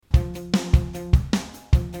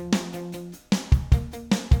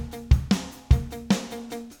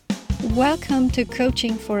Welcome to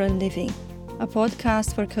Coaching for a Living, a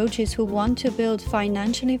podcast for coaches who want to build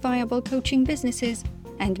financially viable coaching businesses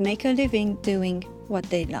and make a living doing what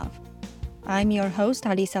they love. I'm your host,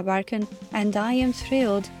 Alisa Barkan, and I am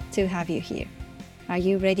thrilled to have you here. Are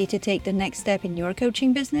you ready to take the next step in your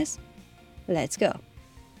coaching business? Let's go.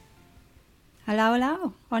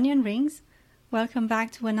 Hello, onion rings. Welcome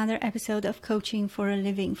back to another episode of Coaching for a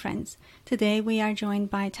Living, friends. Today we are joined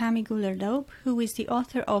by Tammy Guler-Loeb, who is the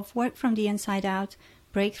author of Work from the Inside Out,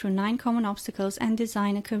 Break Through 9 Common Obstacles and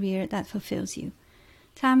Design a Career that Fulfills You.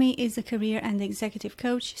 Tammy is a career and executive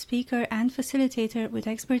coach, speaker, and facilitator with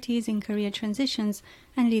expertise in career transitions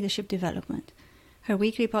and leadership development. Her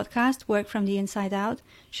weekly podcast, Work from the Inside Out,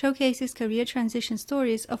 showcases career transition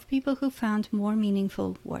stories of people who found more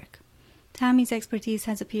meaningful work. Tammy's expertise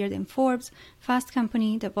has appeared in Forbes, Fast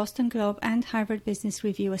Company, the Boston Globe, and Harvard Business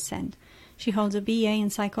Review Ascend. She holds a BA in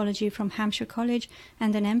psychology from Hampshire College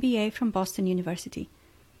and an MBA from Boston University.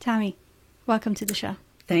 Tammy, welcome to the show.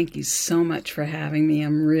 Thank you so much for having me.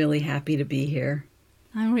 I'm really happy to be here.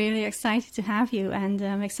 I'm really excited to have you, and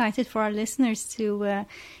I'm excited for our listeners to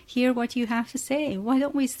hear what you have to say. Why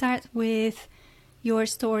don't we start with your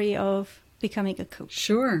story of becoming a coach?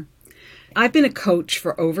 Sure. I've been a coach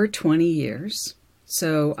for over 20 years.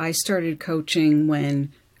 So I started coaching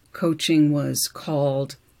when coaching was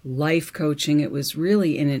called life coaching. It was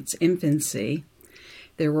really in its infancy.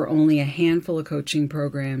 There were only a handful of coaching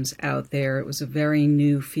programs out there. It was a very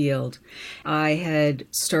new field. I had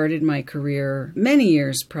started my career many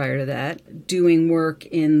years prior to that, doing work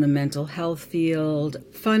in the mental health field,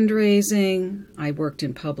 fundraising. I worked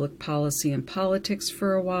in public policy and politics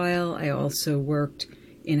for a while. I also worked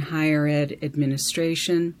in higher ed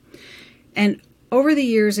administration. And over the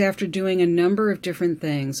years, after doing a number of different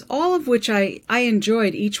things, all of which I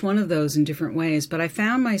enjoyed each one of those in different ways, but I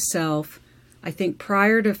found myself, I think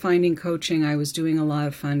prior to finding coaching, I was doing a lot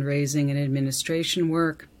of fundraising and administration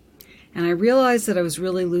work. And I realized that I was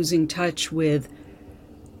really losing touch with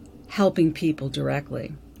helping people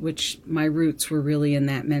directly, which my roots were really in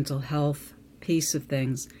that mental health piece of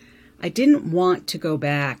things. I didn't want to go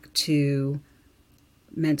back to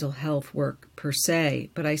mental health work per se,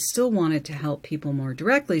 but I still wanted to help people more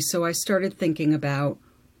directly. So I started thinking about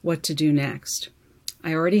what to do next.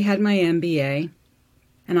 I already had my MBA,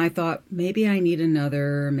 and I thought maybe I need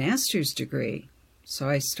another master's degree. So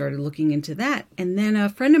I started looking into that. And then a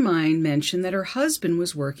friend of mine mentioned that her husband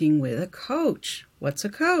was working with a coach. What's a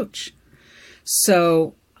coach?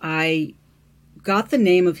 So I got the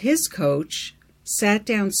name of his coach, sat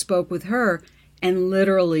down, spoke with her, and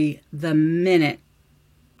literally the minute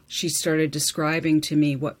she started describing to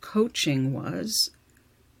me what coaching was,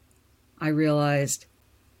 I realized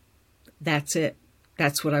that's it.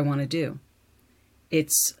 That's what I want to do.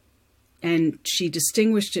 And she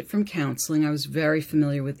distinguished it from counseling. I was very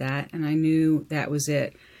familiar with that, and I knew that was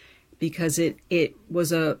it because it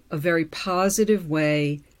was a very positive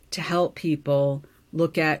way to help people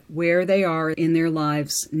look at where they are in their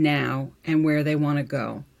lives now and where they want to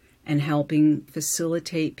go, and helping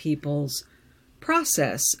facilitate people's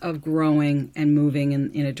process of growing and moving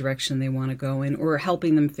in a direction they want to go in, or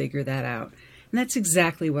helping them figure that out. And that's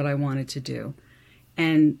exactly what I wanted to do.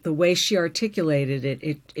 And the way she articulated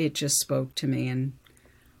it just spoke to me. And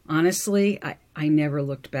honestly, I never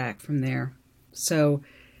looked back from there. So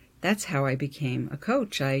that's how I became a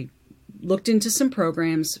coach. I looked into some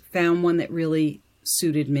programs, found one that really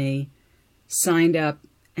suited me, signed up,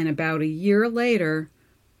 and about a year later,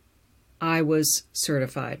 I was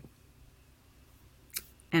certified.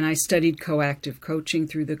 And I studied coactive coaching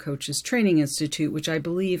through the Coaches Training Institute, which I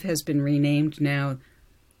believe has been renamed now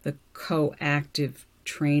the Coactive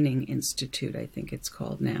Training Institute, I think it's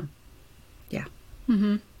called now. Yeah.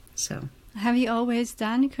 Mm-hmm. So. Have you always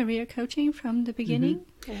done career coaching from the beginning?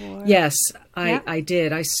 Mm-hmm. Yes, I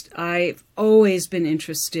did. I've always been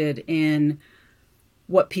interested in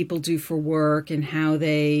what people do for work and how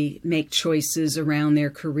they make choices around their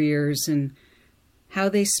careers and how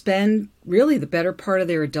they spend really the better part of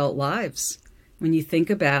their adult lives. When you think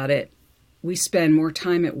about it, we spend more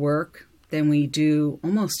time at work than we do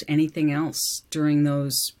almost anything else during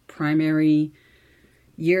those primary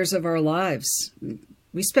years of our lives.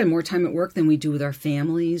 We spend more time at work than we do with our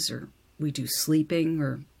families, or we do sleeping,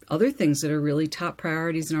 or other things that are really top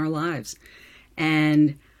priorities in our lives.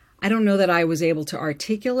 And I don't know that I was able to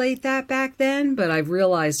articulate that back then, but I've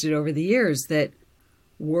realized it over the years that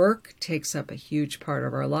work takes up a huge part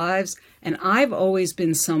of our lives. And I've always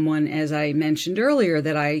been someone, as I mentioned earlier,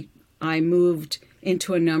 that I moved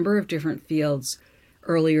into a number of different fields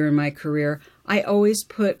earlier in my career. I always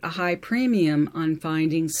put a high premium on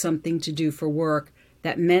finding something to do for work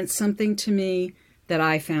that meant something to me, that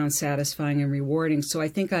I found satisfying and rewarding. So I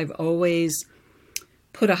think I've always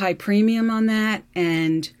put a high premium on that,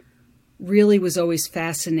 and really was always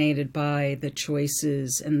fascinated by the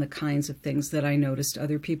choices and the kinds of things that I noticed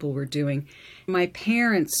other people were doing. My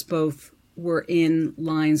parents both were in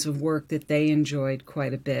lines of work that they enjoyed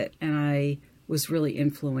quite a bit, and I was really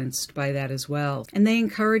influenced by that as well. And they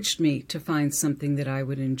encouraged me to find something that I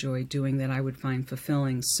would enjoy doing, that I would find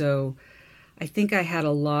fulfilling. So I think I had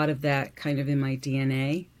a lot of that kind of in my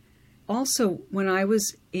DNA. Also, when I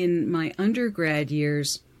was in my undergrad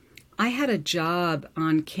years, I had a job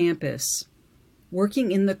on campus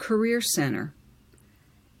working in the Career Center.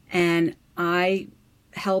 And I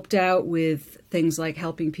helped out with things like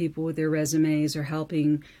helping people with their resumes, or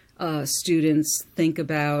helping students think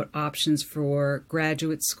about options for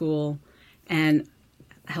graduate school, and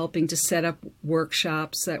helping to set up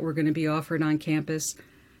workshops that were going to be offered on campus.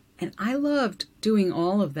 And I loved doing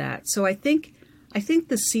all of that. So I think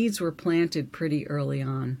the seeds were planted pretty early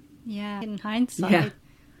on. Yeah, in hindsight,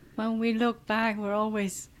 when we look back, we're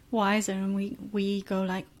always wiser, and we go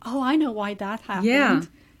like, oh, I know why that happened. Yeah.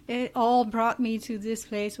 It all brought me to this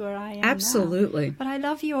place where I am Absolutely. now. But I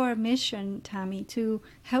love your mission, Tammy, to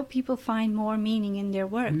help people find more meaning in their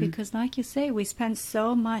work, because like you say, we spend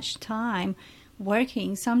so much time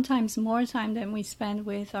working, sometimes more time than we spend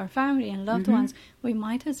with our family and loved ones. We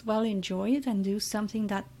might as well enjoy it and do something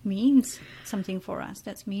that means something for us,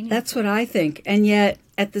 that's meaningful. That's what I think. And yet,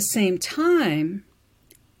 at the same time,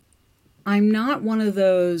 I'm not one of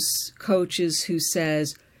those coaches who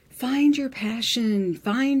says, find your passion,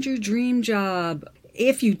 find your dream job.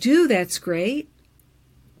 If you do, that's great.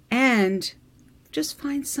 And just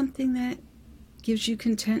find something that gives you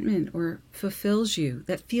contentment or fulfills you,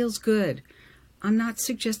 that feels good. I'm not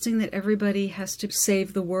suggesting that everybody has to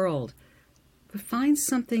save the world, but find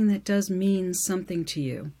something that does mean something to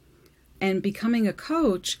you. And becoming a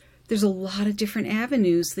coach, there's a lot of different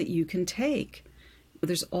avenues that you can take.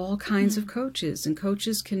 There's all kinds of coaches, and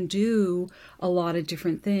coaches can do a lot of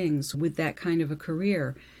different things with that kind of a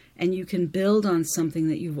career. And you can build on something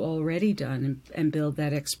that you've already done and build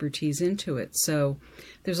that expertise into it. So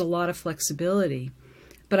there's a lot of flexibility.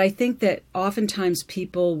 But I think that oftentimes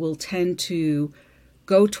people will tend to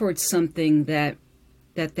go towards something that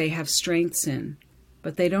they have strengths in,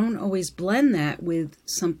 but they don't always blend that with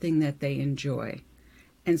something that they enjoy.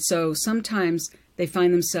 And so sometimes they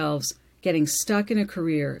find themselves getting stuck in a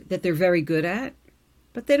career that they're very good at,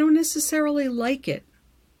 but they don't necessarily like it.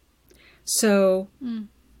 So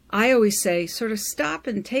I always say, sort of stop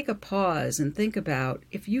and take a pause and think about,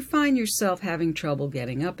 if you find yourself having trouble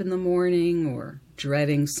getting up in the morning, or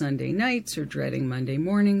dreading Sunday nights, or dreading Monday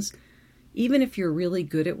mornings, even if you're really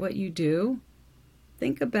good at what you do,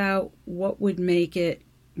 think about what would make it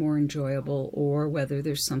more enjoyable, or whether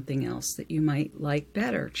there's something else that you might like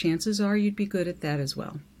better. Chances are you'd be good at that as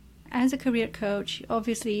well. As a career coach,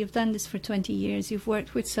 obviously you've done this for 20 years, you've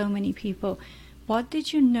worked with so many people. What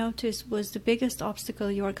did you notice was the biggest obstacle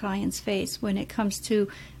your clients face when it comes to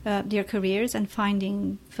their careers and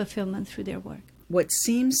finding fulfillment through their work? What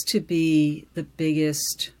seems to be the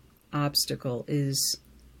biggest obstacle is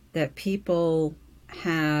that people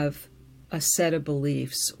have a set of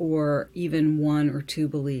beliefs, or even one or two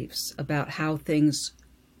beliefs, about how things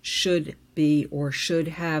should be or should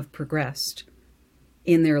have progressed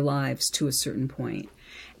in their lives to a certain point.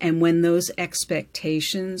 And when those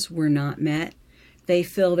expectations were not met, they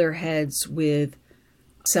fill their heads with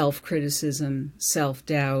self-criticism,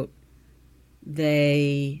 self-doubt.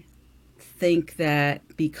 They think that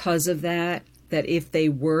because of that if they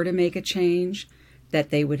were to make a change, that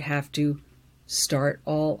they would have to start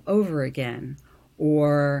all over again,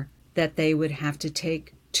 or that they would have to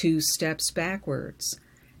take 2 steps backwards.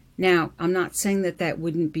 Now, I'm not saying that that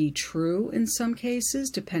wouldn't be true in some cases,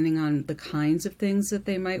 depending on the kinds of things that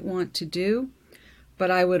they might want to do. But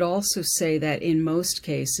I would also say that in most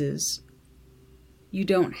cases, you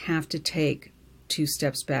don't have to take 2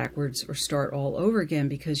 steps backwards or start all over again,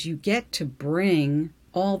 because you get to bring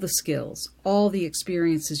all the skills, all the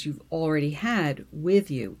experiences you've already had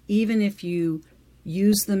with you, even if you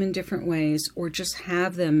use them in different ways or just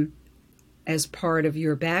have them as part of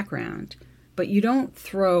your background. But you don't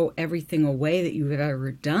throw everything away that you've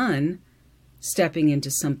ever done stepping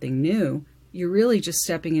into something new. You're really just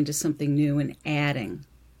stepping into something new and adding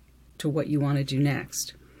to what you want to do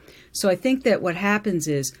next. So I think that what happens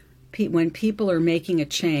is when people are making a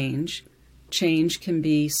change can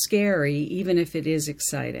be scary, even if it is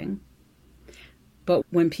exciting. But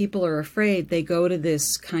when people are afraid, they go to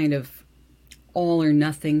this kind of all or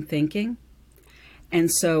nothing thinking.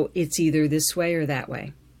 And so it's either this way or that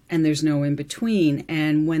way. and there's no in between.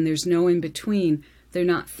 And when there's no in between, they're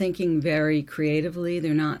not thinking very creatively.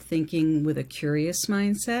 They're not thinking with a curious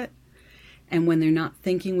mindset. And when they're not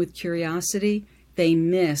thinking with curiosity, they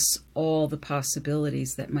miss all the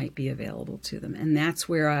possibilities that might be available to them. And that's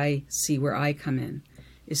where I see where I come in,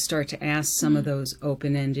 is start to ask some of those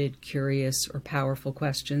open-ended, curious, or powerful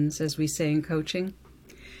questions, as we say in coaching.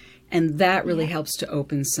 And that really helps to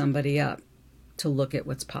open somebody up to look at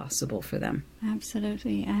what's possible for them.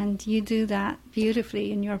 Absolutely. And you do that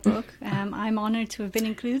beautifully in your book. I'm honored to have been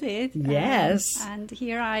included. Yes. And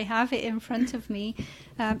here I have it in front of me.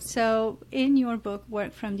 So in your book,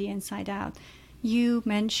 Work from the Inside Out, you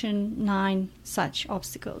mention 9 such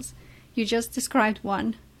obstacles. You just described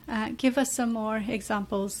one. Give us some more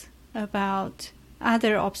examples about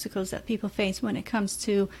other obstacles that people face when it comes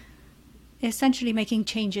to essentially making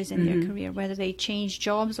changes in their career, whether they change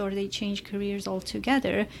jobs or they change careers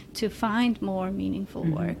altogether to find more meaningful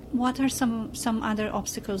work. What are some other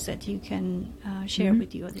obstacles that you can share with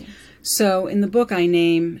the audience? So in the book, I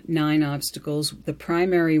name 9 obstacles, the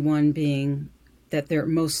primary one being that they're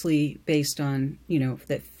mostly based on,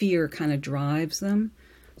 that fear kind of drives them.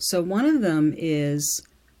 So one of them is,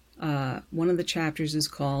 one of the chapters is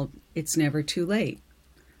called It's Never Too Late.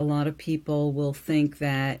 A lot of people will think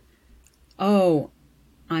that, oh,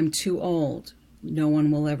 I'm too old, no one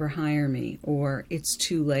will ever hire me, or it's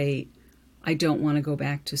too late, I don't want to go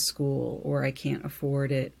back to school, or I can't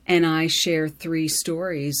afford it. And I share 3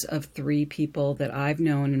 stories of 3 people that I've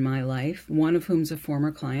known in my life, one of whom's a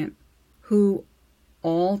former client, who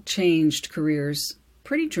all changed careers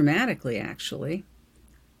pretty dramatically, actually,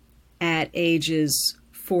 at ages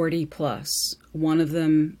 40 plus. One of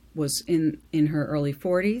them was in her early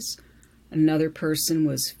 40s. Another person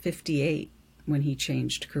was 58 when he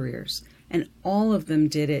changed careers. And all of them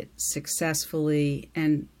did it successfully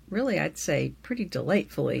and really, I'd say, pretty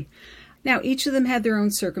delightfully. Now, each of them had their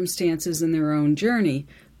own circumstances and their own journey,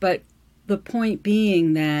 but the point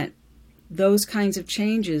being that those kinds of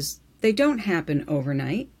changes, they don't happen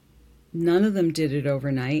overnight. None of them did it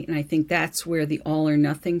overnight, and I think that's where the all or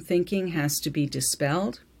nothing thinking has to be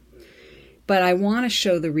dispelled. But I want to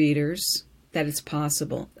show the readers that it's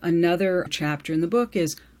possible. Another chapter in the book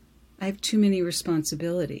is, I have too many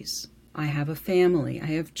responsibilities. I have a family. I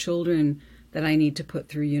have children that I need to put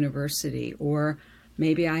through university, or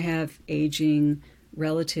maybe I have aging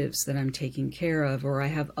relatives that I'm taking care of, or I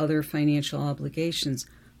have other financial obligations.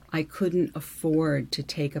 I couldn't afford to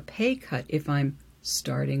take a pay cut if I'm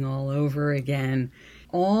starting all over again.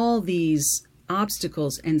 All these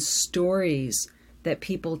obstacles and stories that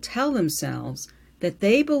people tell themselves that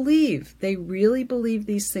they really believe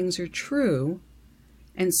these things are true.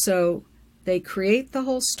 And so they create the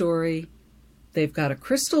whole story. They've got a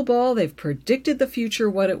crystal ball. They've predicted the future,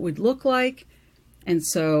 what it would look like. And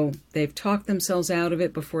so they've talked themselves out of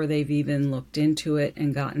it before they've even looked into it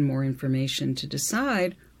and gotten more information to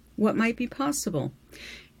decide what might be possible.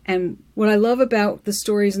 And what I love about the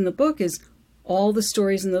stories in the book is all the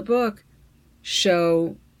stories in the book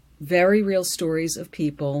show very real stories of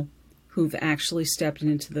people who've actually stepped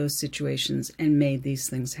into those situations and made these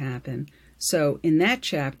things happen. So in that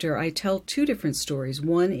chapter, I tell 2 different stories.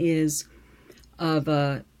 One is of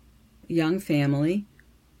a young family,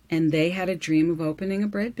 and they had a dream of opening a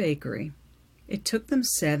bread bakery. It took them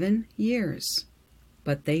 7 years,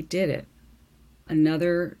 but they did it.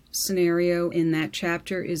 Another scenario in that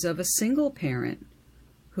chapter is of a single parent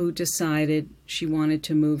who decided she wanted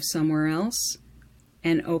to move somewhere else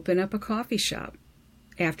and open up a coffee shop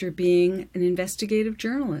after being an investigative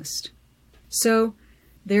journalist. So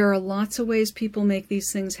there are lots of ways people make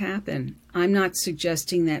these things happen. I'm not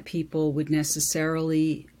suggesting that people would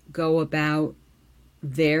necessarily go about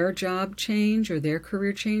their job change or their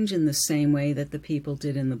career change in the same way that the people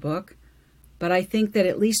did in the book. But I think that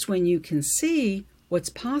at least when you can see what's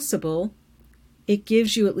possible, it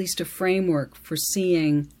gives you at least a framework for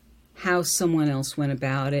seeing how someone else went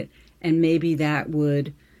about it. And maybe that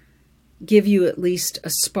would give you at least a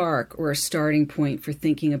spark or a starting point for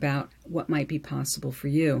thinking about what might be possible for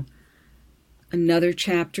you. Another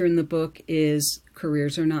chapter in the book is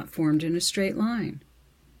careers are not formed in a straight line.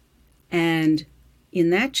 And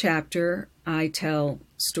in that chapter, I tell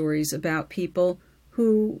stories about people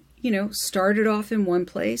who, started off in one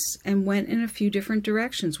place and went in a few different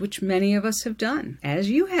directions, which many of us have done,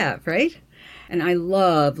 as you have, right? And I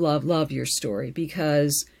love, love, love your story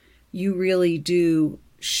because you really do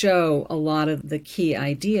show a lot of the key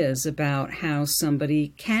ideas about how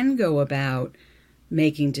somebody can go about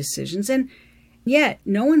making decisions. And yet,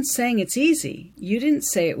 no one's saying it's easy. You didn't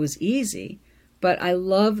say it was easy, but I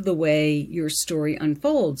love the way your story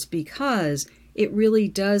unfolds because it really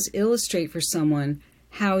does illustrate for someone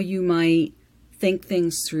how you might think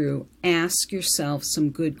things through, ask yourself some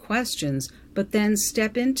good questions, but then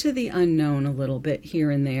step into the unknown a little bit here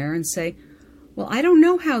and there and say, well, I don't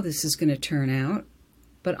know how this is going to turn out,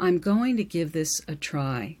 but I'm going to give this a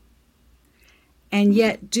try. And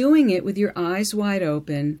yet doing it with your eyes wide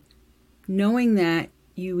open, knowing that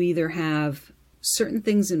you either have certain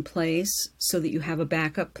things in place so that you have a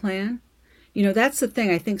backup plan. You know, that's the thing.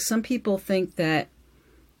 I think some people think that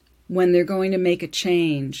when they're going to make a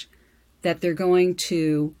change, that they're going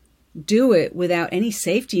to do it without any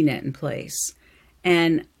safety net in place.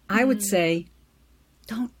 And I would say,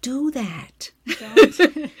 don't do that.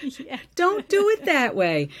 Don't do it that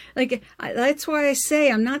way. That's why I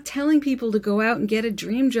say I'm not telling people to go out and get a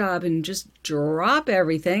dream job and just drop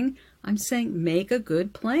everything. I'm saying make a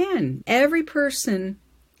good plan. Every person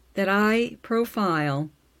that I profile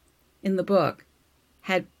in the book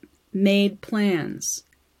had made plans.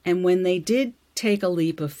 And when they did take a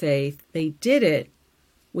leap of faith, they did it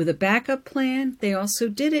with a backup plan. They also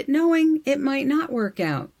did it knowing it might not work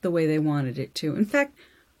out the way they wanted it to. In fact,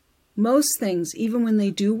 most things, even when they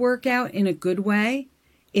do work out in a good way,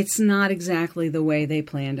 it's not exactly the way they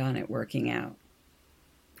planned on it working out.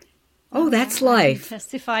 Oh, that's life. I can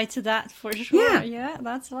testify to that for sure. Yeah,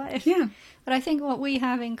 that's life. Yeah. But I think what we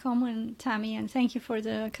have in common, Tammy, and thank you for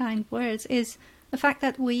the kind words, is the fact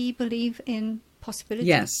that we believe in possibility.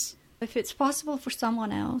 Yes. If it's possible for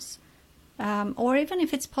someone else, or even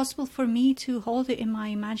if it's possible for me to hold it in my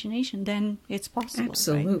imagination, then it's possible.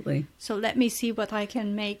 Absolutely. Right? So let me see what I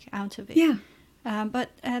can make out of it. Yeah. But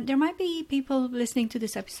there might be people listening to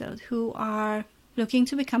this episode who are looking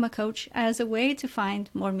to become a coach as a way to find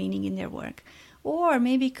more meaning in their work. Or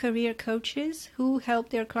maybe career coaches who help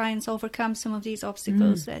their clients overcome some of these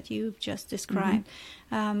obstacles that you've just described.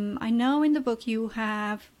 I know in the book you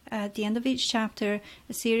have, at the end of each chapter,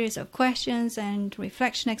 a series of questions and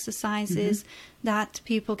reflection exercises that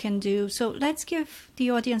people can do. So let's give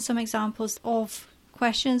the audience some examples of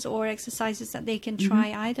questions or exercises that they can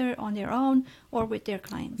try either on their own or with their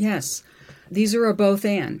clients. Yes. These are a both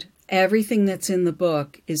and. Everything that's in the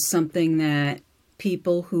book is something that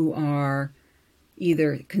people who are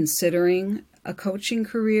either considering a coaching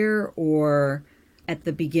career or at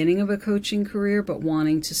the beginning of a coaching career, but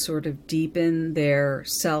wanting to sort of deepen their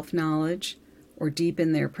self-knowledge or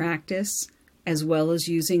deepen their practice, as well as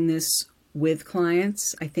using this with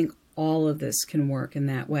clients. I think all of this can work in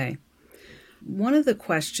that way. One of the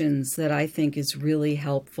questions that I think is really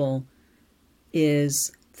helpful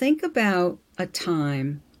is think about a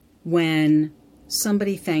time when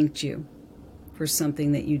somebody thanked you for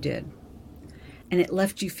something that you did and it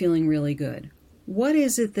left you feeling really good. What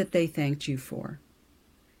is it that they thanked you for?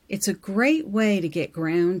 It's a great way to get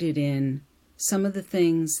grounded in some of the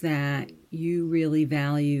things that you really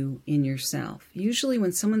value in yourself. Usually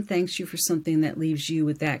when someone thanks you for something that leaves you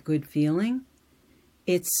with that good feeling,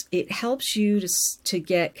 it helps you to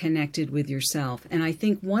get connected with yourself. And I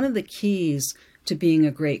think one of the keys to being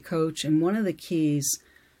a great coach and one of the keys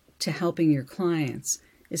to helping your clients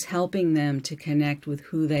is helping them to connect with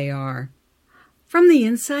who they are from the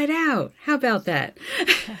inside out. How about that?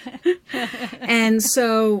 And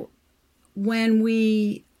so when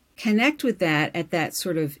we connect with that at that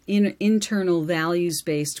sort of internal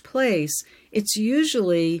values-based place, it's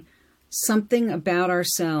usually something about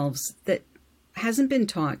ourselves that hasn't been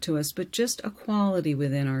taught to us, but just a quality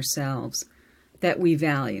within ourselves that we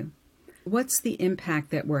value. What's the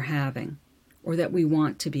impact that we're having or that we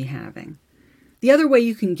want to be having? The other way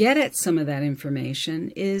you can get at some of that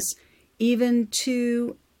information is even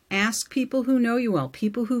to ask people who know you well,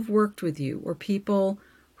 people who've worked with you, or people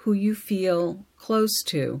who you feel close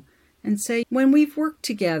to, and say, when we've worked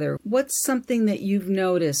together, what's something that you've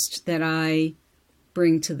noticed that I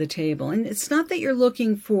bring to the table? And it's not that you're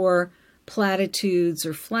looking for platitudes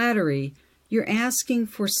or flattery. You're asking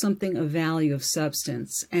for something of value, of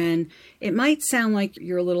substance. And it might sound like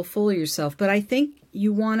you're a little full of yourself, but I think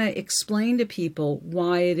you want to explain to people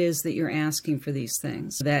why it is that you're asking for these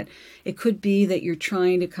things. That it could be that you're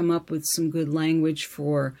trying to come up with some good language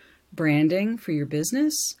for branding for your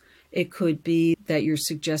business. It could be that you're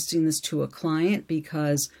suggesting this to a client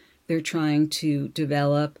because they're trying to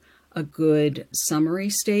develop a good summary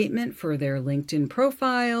statement for their LinkedIn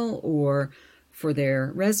profile or for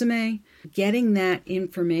their resume. Getting that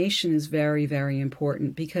information is very, very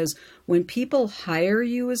important, because when people hire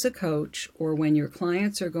you as a coach, or when your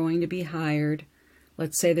clients are going to be hired,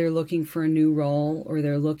 let's say they're looking for a new role or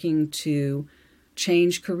they're looking to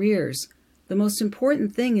change careers, the most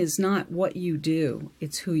important thing is not what you do,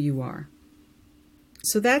 it's who you are.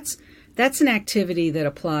 So that's that's an activity that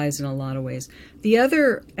applies in a lot of ways. The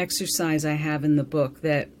other exercise I have in the book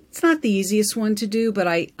that it's not the easiest one to do, but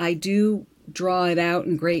I do draw it out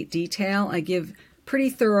in great detail. I give pretty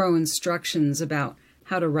thorough instructions about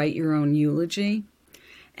how to write your own eulogy.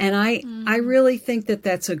 And I really think that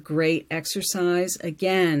that's a great exercise,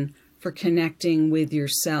 again, for connecting with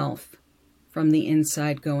yourself from the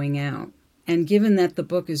inside going out. And given that the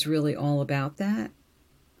book is really all about that,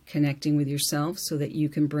 connecting with yourself so that you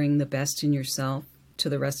can bring the best in yourself to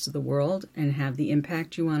the rest of the world and have the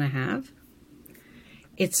impact you want to have,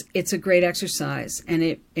 it's a great exercise, and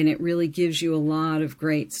it really gives you a lot of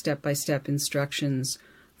great step-by-step instructions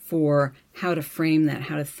for how to frame that,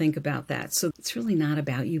 how to think about that. So it's really not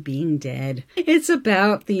about you being dead. It's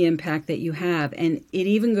about the impact that you have. And it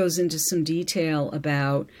even goes into some detail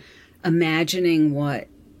about imagining what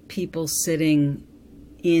people sitting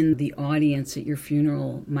in the audience at your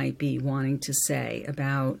funeral might be wanting to say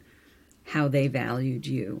about how they valued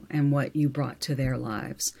you and what you brought to their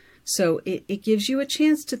lives. So it gives you a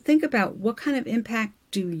chance to think about what kind of impact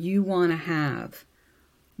do you want to have?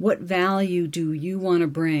 What value do you want to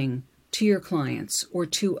bring to your clients or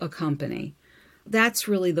to a company? That's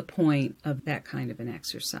really the point of that kind of an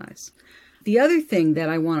exercise. The other thing that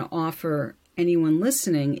I want to offer anyone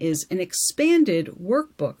listening is an expanded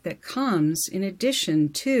workbook that comes in addition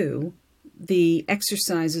to the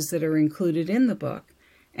exercises that are included in the book.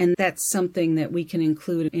 And that's something that we can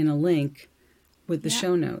include in a link with the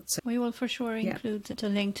show notes. We will for sure include the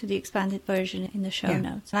link to the expanded version in the show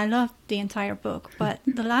notes. I love the entire book, but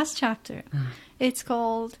the last chapter, it's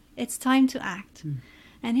called It's Time to Act.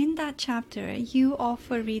 And in that chapter, you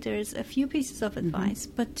offer readers a few pieces of advice,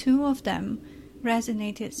 but two of them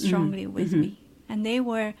resonated strongly with me. And they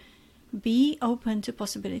were, be open to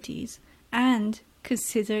possibilities and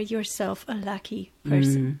consider yourself a lucky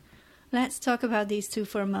person. Let's talk about these two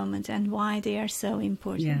for a moment and why they are so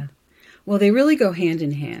important. Yeah. Well, they really go hand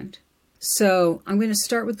in hand. So I'm going to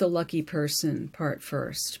start with the lucky person part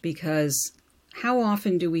first, because how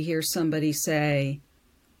often do we hear somebody say,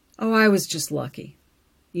 oh, I was just lucky,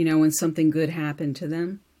 when something good happened to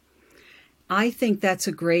them? I think that's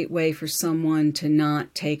a great way for someone to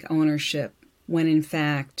not take ownership when, in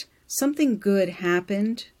fact, something good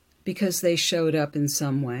happened because they showed up in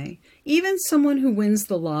some way. Even someone who wins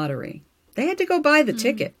the lottery, they had to go buy the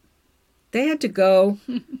ticket. They had to go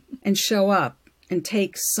and show up and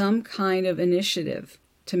take some kind of initiative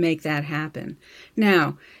to make that happen.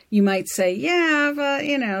 Now, you might say, yeah, but,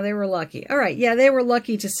 they were lucky. All right, yeah, they were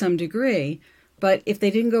lucky to some degree, but if they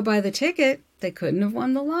didn't go buy the ticket, they couldn't have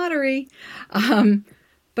won the lottery.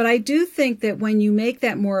 But I do think that when you make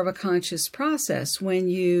that more of a conscious process, when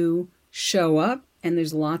you show up, and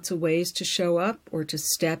there's lots of ways to show up or to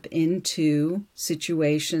step into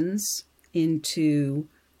situations, into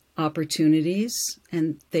opportunities,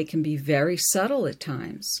 and they can be very subtle at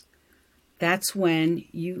times. That's when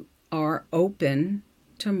you are open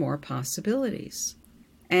to more possibilities.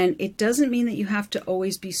 And it doesn't mean that you have to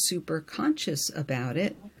always be super conscious about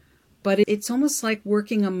it, but it's almost like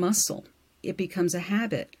working a muscle. It becomes a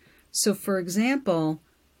habit. So, for example,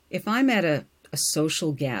 if I'm at a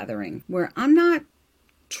social gathering where I'm not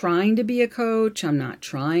trying to be a coach, I'm not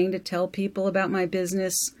trying to tell people about my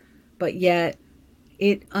business, but yet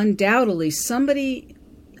it undoubtedly, somebody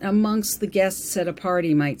amongst the guests at a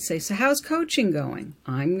party might say, so how's coaching going?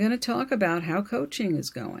 I'm going to talk about how coaching is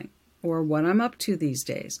going or what I'm up to these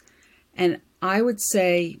days. And I would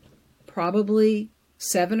say probably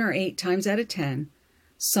 7 or 8 times out of 10,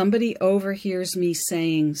 somebody overhears me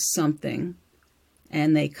saying something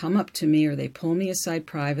and they come up to me or they pull me aside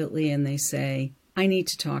privately and they say, I need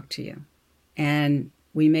to talk to you. And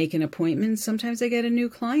we make an appointment. Sometimes I get a new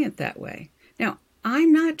client that way. Now,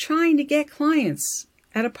 I'm not trying to get clients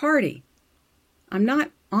at a party. I'm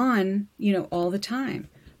not on, all the time.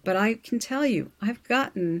 But I can tell you, I've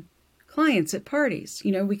gotten clients at parties.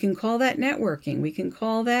 We can call that networking. We can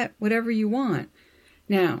call that whatever you want.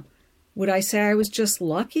 Now, would I say I was just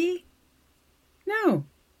lucky? No,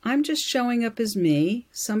 I'm just showing up as me.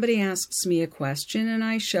 Somebody asks me a question and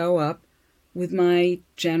I show up with my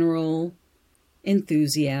general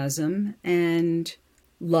enthusiasm and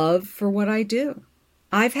love for what I do.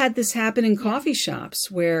 I've had this happen in coffee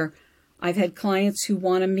shops where I've had clients who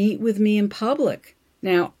want to meet with me in public.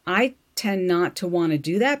 Now, I tend not to want to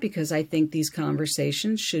do that because I think these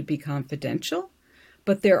conversations should be confidential,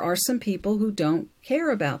 but there are some people who don't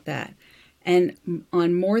care about that. And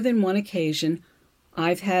on more than one occasion,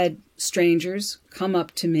 I've had strangers come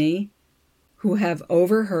up to me who have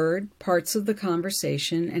overheard parts of the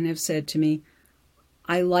conversation and have said to me,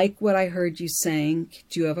 I like what I heard you saying.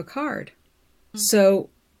 Do you have a card? So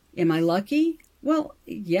Am I lucky? Well,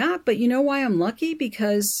 yeah, but you know why I'm lucky?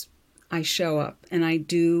 Because I show up and I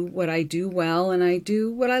do what I do well and I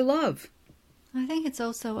do what I love. I think it's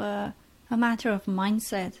also a matter of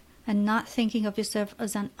mindset and not thinking of yourself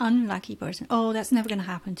as an unlucky person. Oh, that's never going to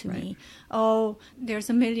happen to me. Oh, there's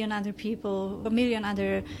a million other people, a million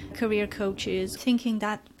other career coaches, thinking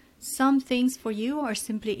that some things for you are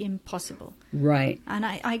simply impossible. Right. And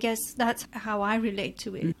I guess that's how I relate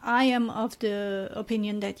to it. I am of the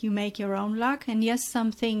opinion that you make your own luck. And yes,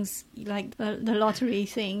 some things like the lottery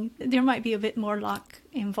thing, there might be a bit more luck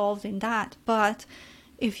involved in that. But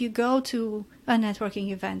if you go to a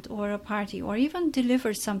networking event or a party or even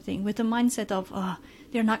deliver something with the mindset of, oh,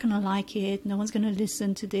 they're not going to like it, no one's going to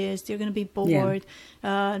listen to this, they're going to be bored,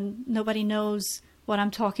 nobody knows what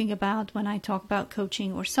I'm talking about when I talk about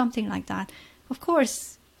coaching or something like that, of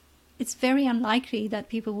course, it's very unlikely that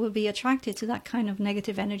people will be attracted to that kind of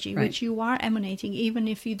negative energy, which you are emanating, even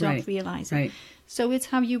if you don't realize it. So it's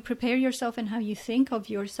how you prepare yourself and how you think of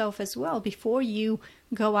yourself as well before you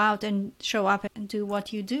go out and show up and do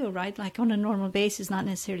what you do, right? Like on a normal basis, not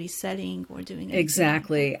necessarily selling or doing anything.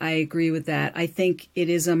 Exactly. I agree with that. I think it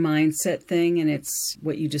is a mindset thing, and it's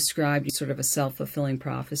what you described, sort of a self-fulfilling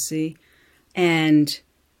prophecy. And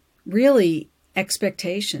really,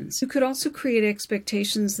 expectations. You could also create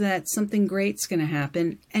expectations that something great's going to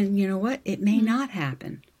happen. And you know what? It may not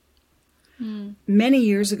happen. Many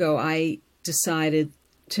years ago, I decided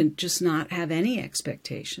to just not have any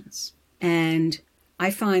expectations. And I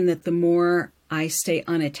find that the more I stay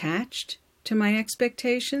unattached to my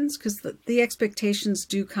expectations, because the expectations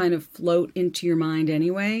do kind of float into your mind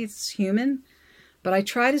anyway, it's human, but I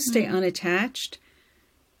try to stay unattached,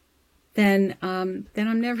 then I'm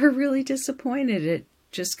never really disappointed. It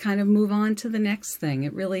just kind of move on to the next thing.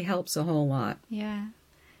 It really helps a whole lot. Yeah.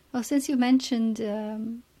 Well, since you mentioned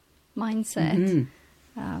mindset,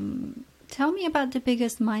 tell me about the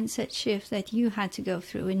biggest mindset shift that you had to go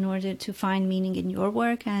through in order to find meaning in your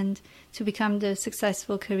work and to become the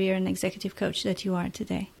successful career and executive coach that you are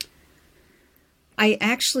today. I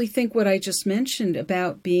actually think what I just mentioned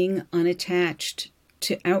about being unattached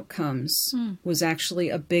to outcomes was actually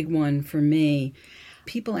a big one for me.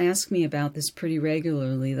 People ask me about this pretty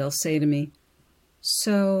regularly. They'll say to me,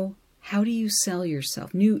 so how do you sell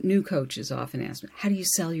yourself? New coaches often ask me, how do you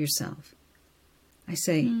sell yourself? I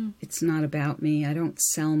say, it's not about me. I don't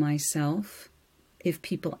sell myself. If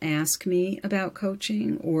people ask me about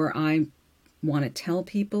coaching or I want to tell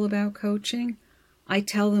people about coaching, I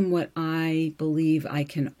tell them what I believe I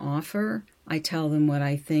can offer. I tell them what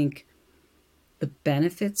I think the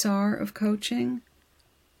benefits are of coaching,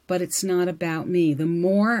 but it's not about me. The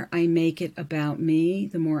more I make it about me,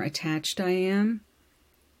 the more attached I am,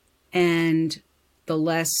 and the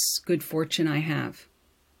less good fortune I have.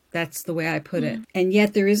 That's the way I put it. And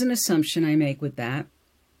yet there is an assumption I make with that,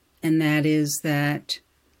 and that is that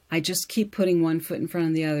I just keep putting one foot in front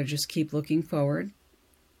of the other, just keep looking forward.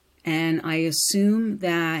 And I assume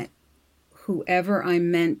that whoever I'm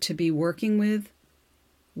meant to be working with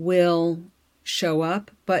will show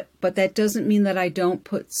up, but that doesn't mean that I don't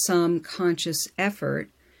put some conscious effort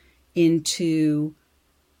into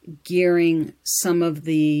gearing some of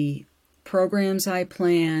the programs I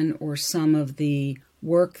plan or some of the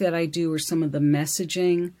work that I do or some of the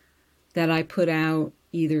messaging that I put out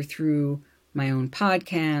either through my own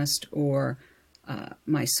podcast or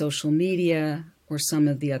my social media or some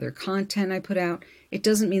of the other content I put out. It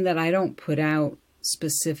doesn't mean that I don't put out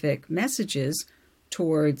specific messages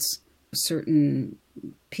towards certain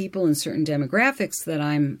people and certain demographics that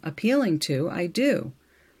I'm appealing to. I do.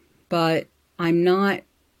 But I'm not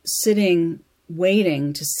sitting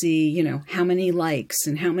waiting to see, how many likes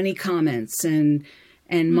and how many comments and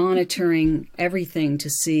monitoring everything to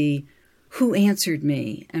see who answered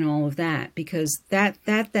me and all of that, because that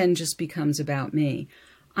then just becomes about me.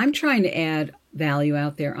 I'm trying to add value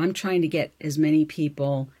out there. I'm trying to get as many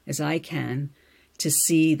people as I can to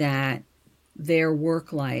see that their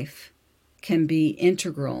work life can be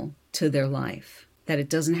integral to their life, that it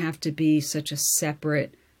doesn't have to be such a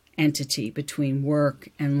separate entity between work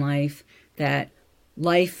and life, that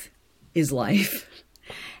life is life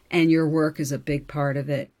and your work is a big part of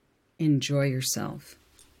it. Enjoy yourself.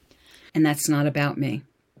 And that's not about me.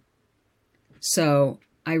 So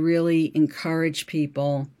I really encourage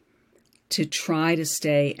people to try to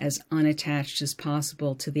stay as unattached as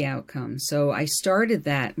possible to the outcome. So I started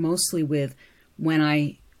that mostly with when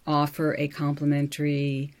I offer a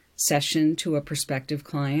complimentary session to a prospective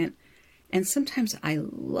client. And sometimes I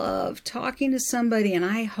love talking to somebody, and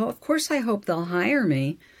of course I hope they'll hire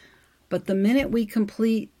me. But the minute we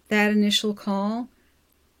complete that initial call,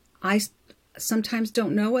 I sometimes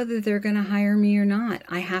don't know whether they're going to hire me or not.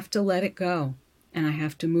 I have to let it go and I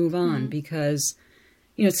have to move on because,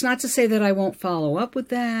 it's not to say that I won't follow up with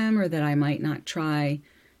them or that I might not try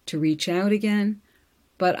to reach out again,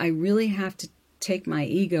 but I really have to take my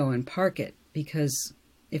ego and park it, because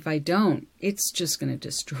if I don't, it's just going to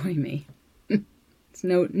destroy me. It's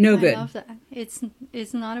no good. I love that.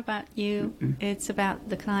 It's not about you. It's about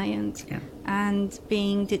the client and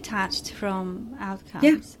being detached from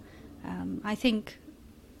outcomes. Yeah. I think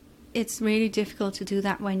it's really difficult to do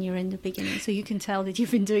that when you're in the beginning. So you can tell that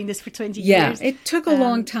you've been doing this for 20 years. Yeah, it took a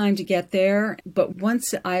long time to get there. But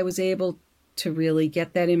once I was able to really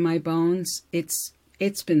get that in my bones, it's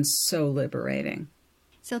been so liberating.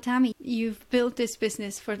 So Tammy, you've built this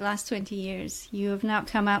business for the last 20 years. You have now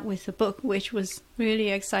come out with a book, which was really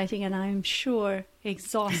exciting and I'm sure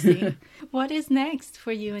exhausting. What is next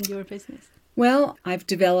for you and your business? Well, I've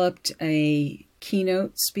developed a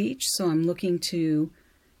keynote speech, so I'm looking to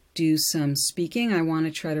do some speaking. I want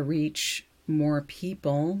to try to reach more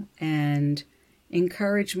people and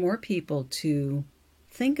encourage more people to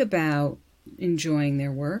think about enjoying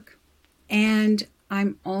their work. And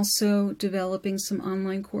I'm also developing some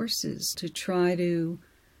online courses to try to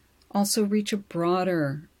also reach a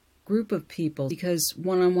broader group of people, because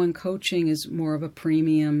one-on-one coaching is more of a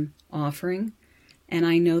premium offering. And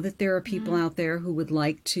I know that there are people out there who would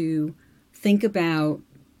like to think about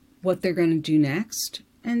what they're going to do next.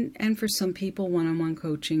 And for some people, one-on-one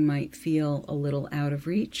coaching might feel a little out of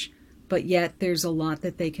reach, but yet there's a lot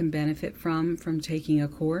that they can benefit from taking a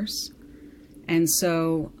course. And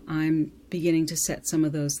so I'm beginning to set some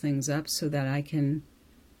of those things up so that I can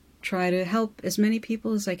try to help as many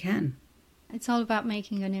people as I can. It's all about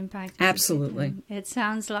making an impact. Absolutely. It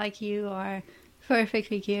sounds like you are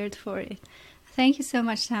perfectly geared for it. Thank you so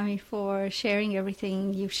much, Tammy, for sharing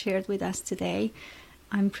everything you've shared with us today.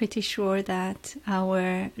 I'm pretty sure that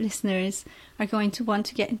our listeners are going to want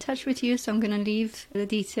to get in touch with you, so I'm going to leave the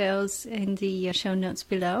details in the show notes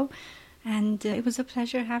below. And it was a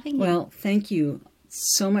pleasure having you. Well, thank you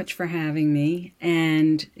so much for having me,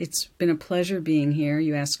 and it's been a pleasure being here.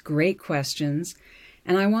 You asked great questions,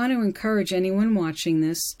 and I want to encourage anyone watching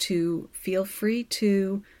this to feel free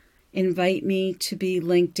to invite me to be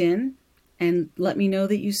LinkedIn and let me know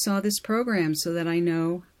that you saw this program so that I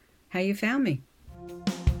know how you found me.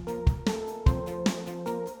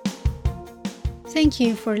 Thank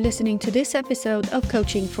you for listening to this episode of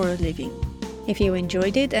Coaching for a Living. If you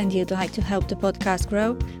enjoyed it and you'd like to help the podcast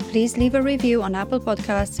grow, please leave a review on Apple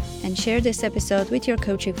Podcasts and share this episode with your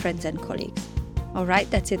coaching friends and colleagues. All right,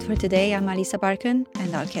 that's it for today. I'm Alisa Barkan,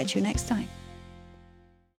 and I'll catch you next time.